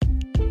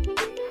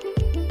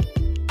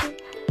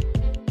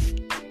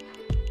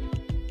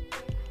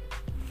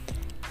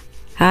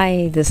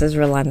Hi, this is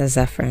Rolanda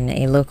Zephyrin,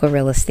 a local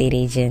real estate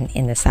agent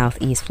in the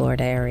Southeast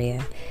Florida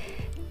area.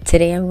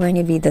 Today I'm going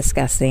to be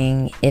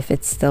discussing if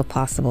it's still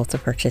possible to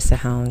purchase a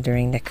home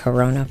during the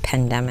corona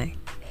pandemic.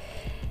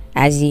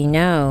 As you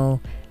know,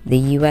 the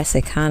U.S.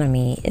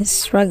 economy is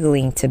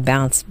struggling to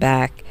bounce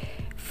back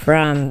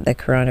from the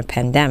corona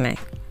pandemic.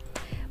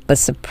 But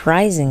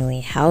surprisingly,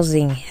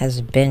 housing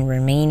has been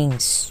remaining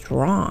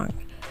strong.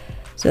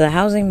 So the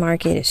housing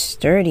market is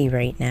sturdy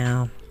right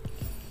now.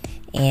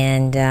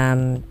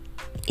 And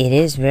it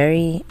is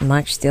very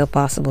much still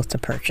possible to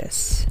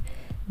purchase.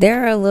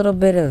 There are a little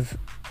bit of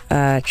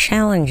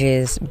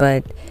challenges,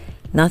 but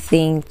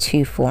nothing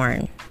too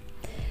foreign.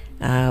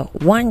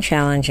 One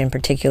challenge in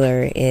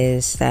particular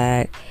is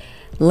that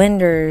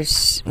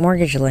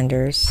mortgage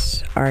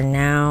lenders are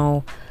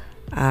now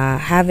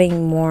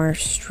having more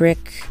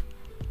strict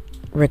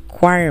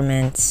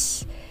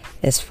requirements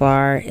as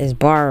far as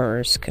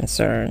borrowers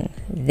concerned.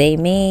 They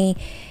may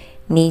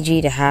need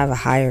you to have a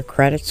higher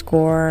credit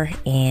score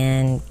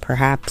and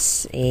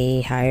perhaps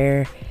a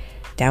higher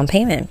down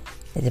payment.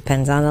 It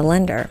depends on the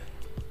lender.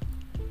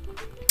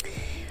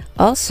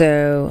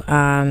 Also,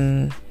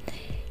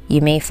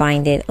 you may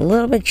find it a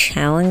little bit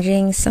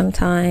challenging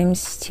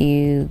sometimes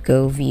to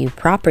go view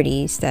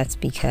properties. That's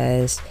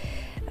because,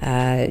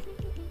 with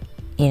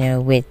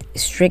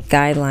strict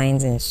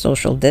guidelines and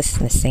social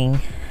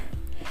distancing,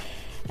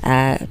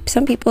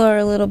 some people are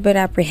a little bit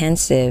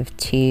apprehensive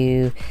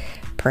to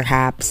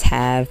perhaps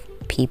have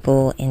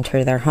people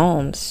enter their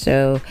homes.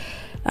 So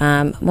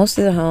most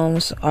of the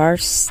homes are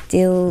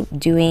still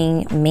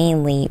doing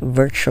mainly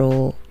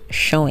virtual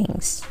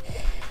showings.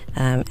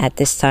 At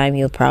this time,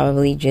 you'll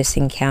probably just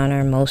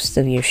encounter most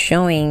of your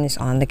showings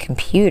on the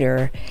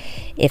computer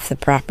if the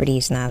property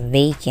is not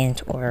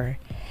vacant or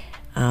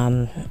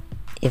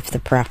if the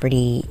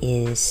property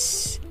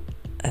is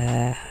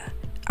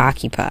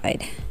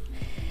occupied.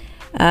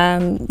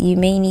 You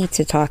may need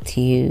to talk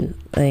to your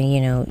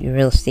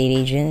real estate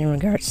agent in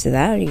regards to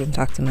that, or you can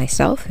talk to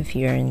myself if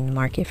you're in the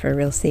market for a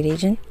real estate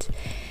agent.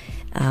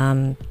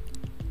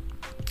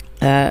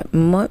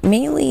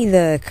 Mainly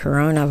the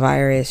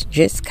coronavirus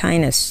just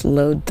kind of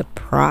slowed the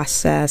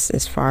process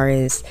as far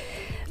as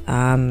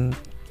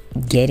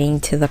getting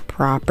to the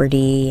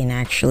property and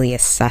actually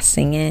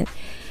assessing it.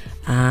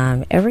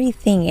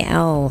 Everything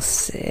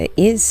else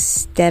is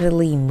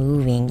steadily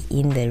moving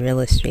in the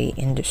real estate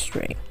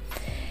industry.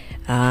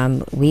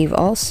 We've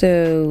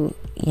also,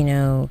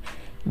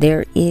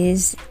 there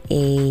is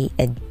a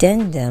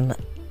addendum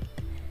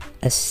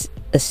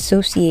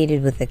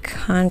associated with the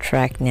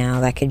contract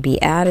now that could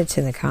be added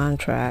to the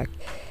contract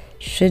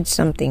should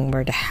something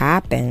were to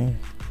happen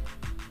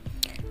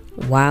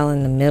while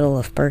in the middle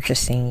of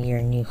purchasing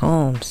your new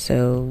home.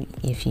 So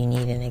if you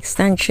need an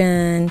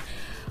extension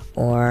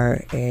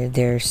or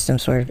there's some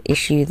sort of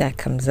issue that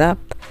comes up,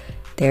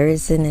 there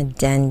is an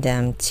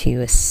addendum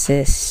to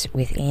assist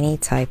with any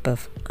type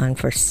of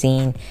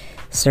unforeseen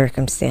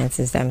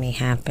circumstances that may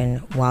happen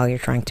while you're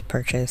trying to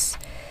purchase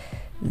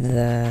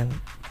the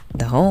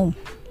home.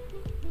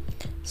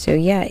 So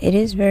yeah, it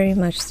is very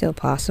much still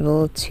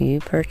possible to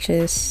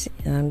purchase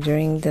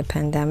during the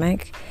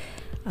pandemic.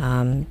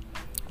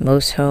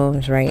 Most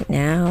homes right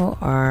now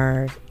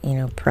are,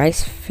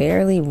 priced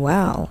fairly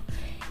well,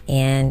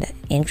 and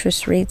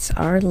interest rates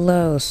are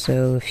low.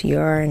 So if you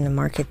are in the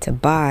market to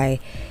buy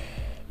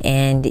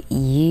and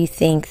you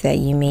think that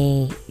you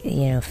may,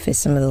 fit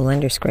some of the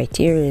lender's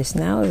criteria,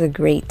 now is a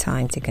great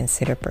time to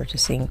consider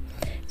purchasing.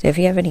 So if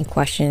you have any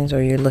questions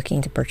or you're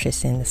looking to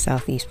purchase in the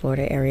Southeast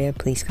Florida area,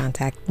 please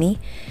contact me.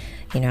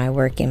 I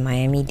work in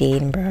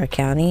Miami-Dade and Broward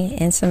County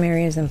and some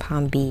areas in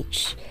Palm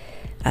Beach.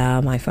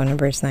 My phone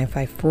number is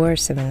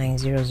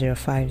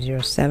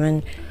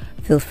 954-790-0507.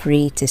 Feel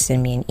free to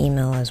send me an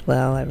email as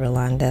well at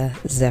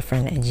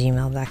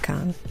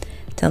rolandazephyrin@gmail.com.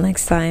 Till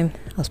next time,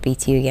 I'll speak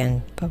to you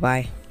again.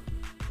 Bye-bye.